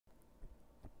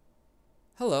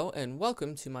Hello and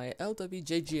welcome to my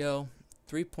LWJGL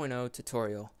 3.0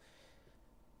 tutorial.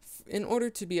 In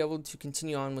order to be able to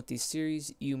continue on with these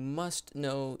series, you must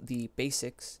know the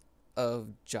basics of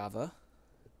Java,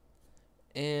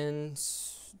 and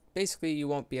basically you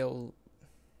won't be able,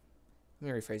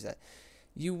 let me rephrase that,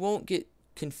 you won't get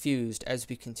confused as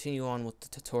we continue on with the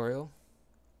tutorial,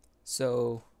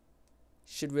 so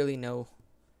you should really know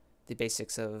the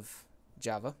basics of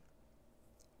Java.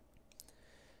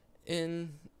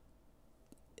 In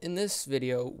this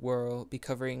video, we'll be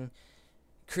covering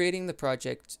creating the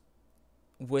project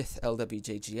with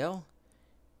LWJGL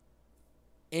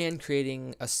and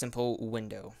creating a simple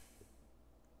window.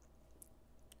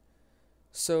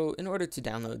 So in order to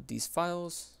download these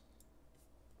files,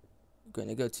 I'm going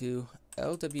to go to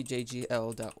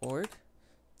lwjgl.org.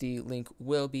 The link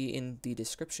will be in the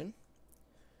description.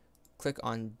 Click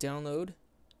on download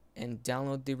and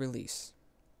download the release.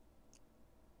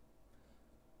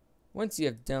 Once you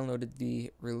have downloaded the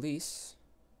release,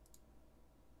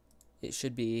 it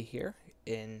should be here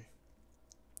in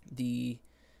the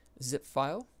zip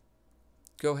file.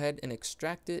 Go ahead and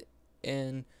extract it,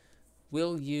 and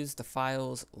we'll use the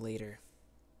files later.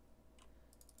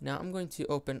 Now I'm going to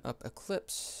open up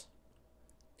Eclipse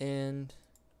and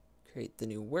create the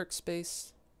new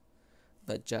workspace.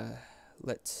 Let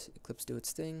Eclipse do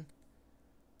its thing.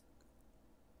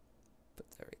 Put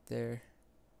that right there.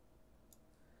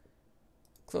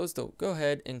 Go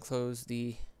ahead and close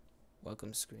the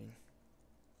welcome screen.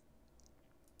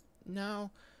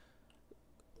 Now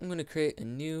I'm going to create a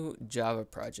new Java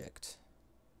project.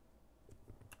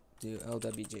 Do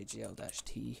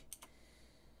lwjgl-t.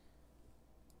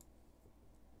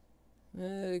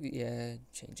 Yeah,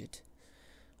 change it.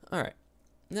 Alright,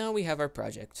 now we have our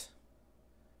project.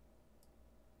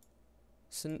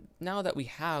 So now that we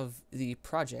have the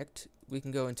project, we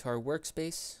can go into our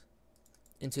workspace,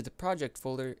 into the project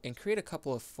folder, and create a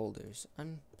couple of folders.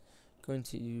 I'm going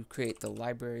to create the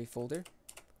library folder,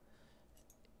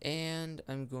 and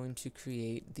I'm going to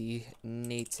create the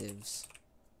natives.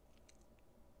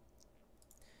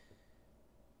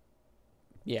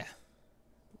 Yeah.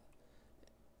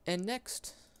 And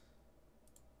next,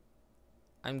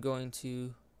 I'm going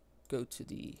to go to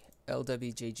the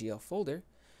LWJGL folder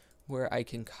where I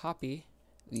can copy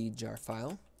the jar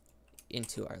file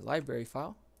into our library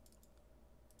file.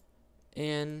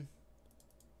 And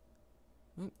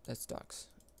that's docs.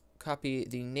 Copy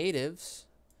the natives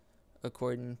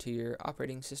according to your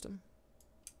operating system.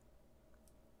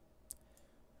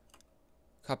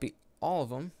 Copy all of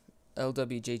them: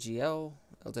 LWJGL,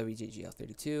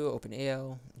 LWJGL32,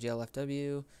 OpenAL,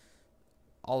 GLFW,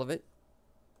 all of it.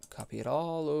 Copy it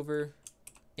all over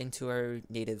into our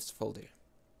natives folder.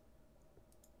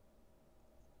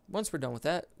 Once we're done with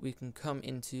that, we can come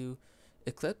into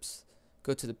Eclipse,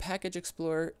 go to the Package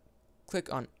Explorer,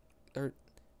 click on, or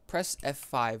press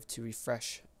F5 to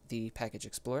refresh the Package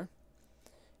Explorer,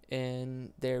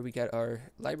 and there we got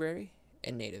our library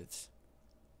and natives.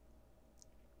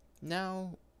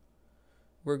 Now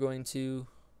we're going to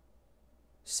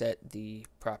set the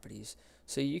properties.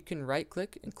 So you can right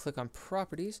click and click on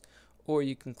Properties, or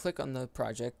you can click on the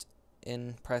project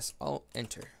and press Alt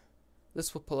Enter.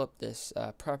 This will pull up this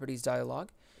Properties dialog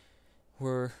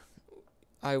where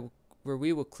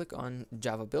we will click on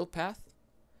Java Build Path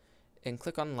and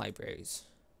click on Libraries.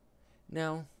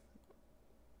 Now,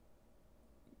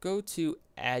 go to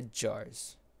Add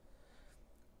Jars,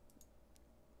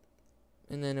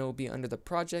 and then it will be under the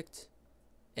project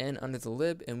and under the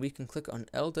lib, and we can click on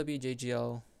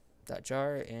lwjgl.jar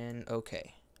and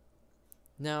OK.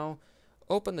 Now,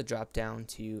 open the drop down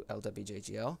to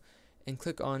LWJGL and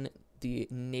click on the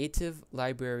native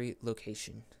library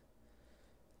location.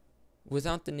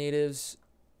 Without the natives,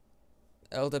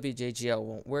 LWJGL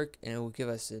won't work, and it will give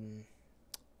us an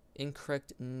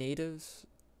incorrect natives,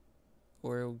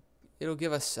 or it'll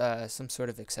give us some sort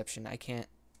of exception. I can't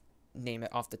name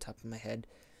it off the top of my head.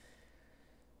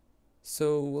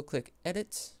 So we'll click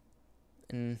Edit,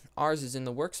 and ours is in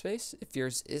the workspace. If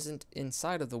yours isn't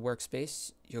inside of the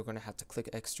workspace, you're going to have to click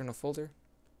External Folder,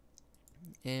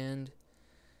 and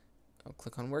I'll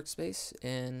click on Workspace,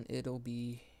 and it'll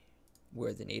be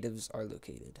where the natives are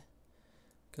located.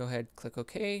 Go ahead, click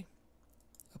OK,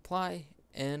 apply,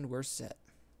 and we're set.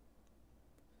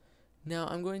 Now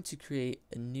I'm going to create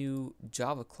a new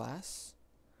Java class.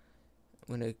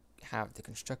 I'm going to have the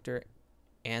constructor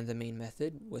and the main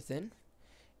method within,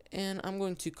 and I'm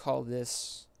going to call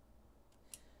this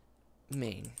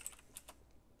main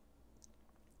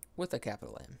with a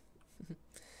capital M.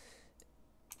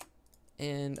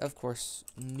 And of course,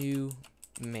 new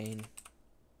main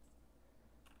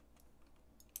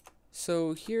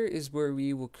So here is where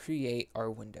we will create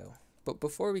our window. But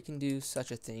before we can do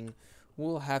such a thing,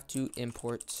 we'll have to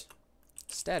import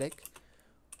static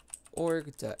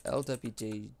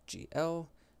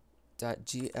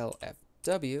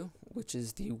org.lwjgl.glfw, which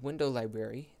is the window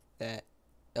library that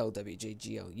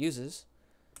LWJGL uses,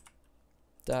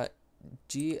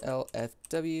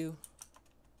 .glfw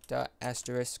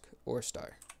asterisk or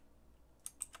star.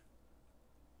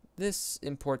 This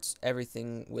imports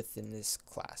everything within this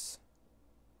class.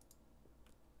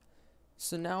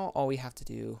 So now all we have to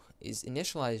do is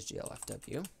initialize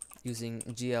glfw using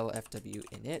glfw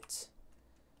init.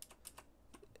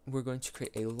 We're going to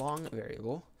create a long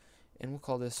variable and we'll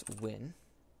call this win,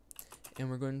 and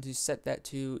we're going to set that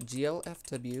to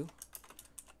glfw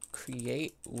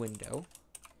create window,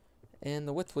 and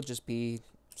the width will just be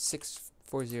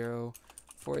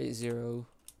 640,480.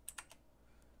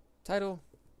 Title,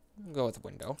 we'll go with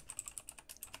window.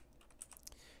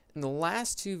 And the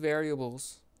last two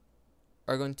variables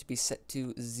are going to be set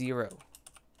to 0.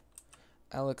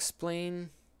 I'll explain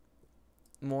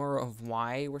more of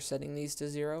why we're setting these to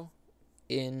 0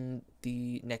 in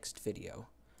the next video.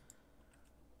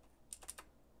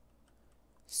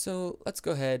 So let's go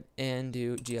ahead and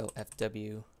do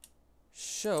glfw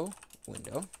show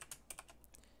window,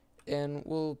 and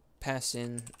we'll pass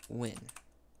in win,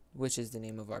 which is the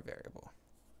name of our variable.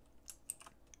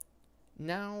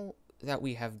 Now that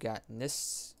we have gotten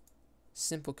this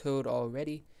simple code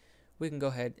already, we can go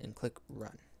ahead and click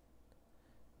run.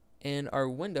 And our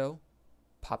window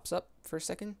pops up for a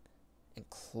second and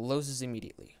closes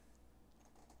immediately.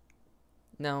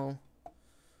 Now,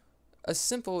 a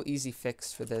simple, easy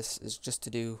fix for this is just to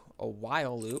do a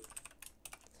while loop,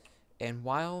 and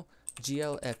while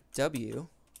glfw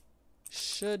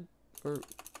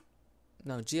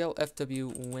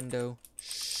window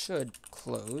should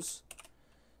close,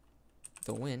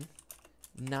 the win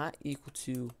not equal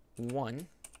to 1,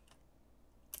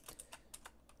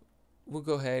 we'll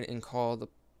go ahead and call the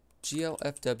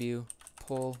glfw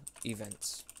pull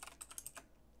events.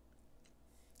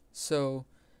 So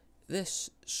this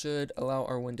should allow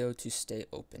our window to stay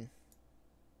open.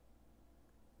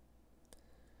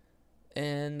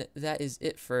 And that is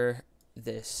it for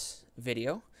this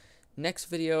video. Next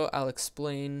video, I'll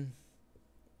explain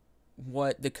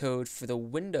what the code for the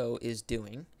window is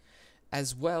doing,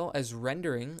 as well as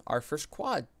rendering our first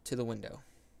quad to the window.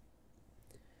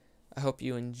 I hope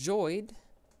you enjoyed,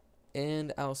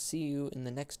 and I'll see you in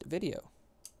the next video.